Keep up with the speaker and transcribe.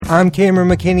I'm Cameron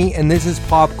McKinney, and this is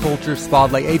Pop Culture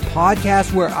Spotlight, a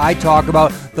podcast where I talk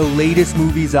about the latest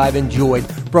movies I've enjoyed,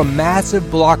 from massive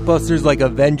blockbusters like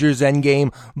Avengers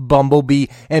Endgame, Bumblebee,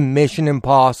 and Mission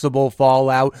Impossible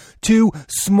Fallout, to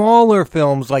smaller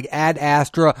films like Ad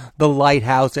Astra, The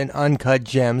Lighthouse, and Uncut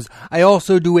Gems. I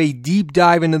also do a deep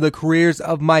dive into the careers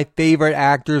of my favorite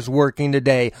actors working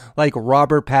today, like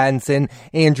Robert Pattinson,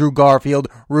 Andrew Garfield,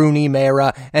 Rooney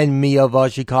Mara, and Mia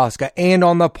Wasikowska. And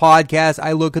on the podcast,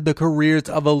 I look at the careers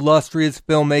of illustrious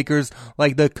filmmakers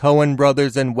like the Coen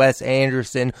brothers and Wes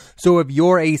Anderson. So if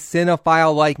you're a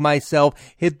cinephile like myself,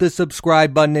 hit the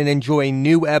subscribe button and enjoy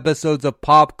new episodes of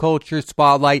Pop Culture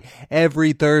Spotlight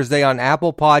every Thursday on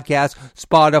Apple Podcasts,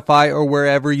 Spotify, or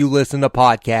wherever you listen to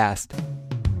podcasts.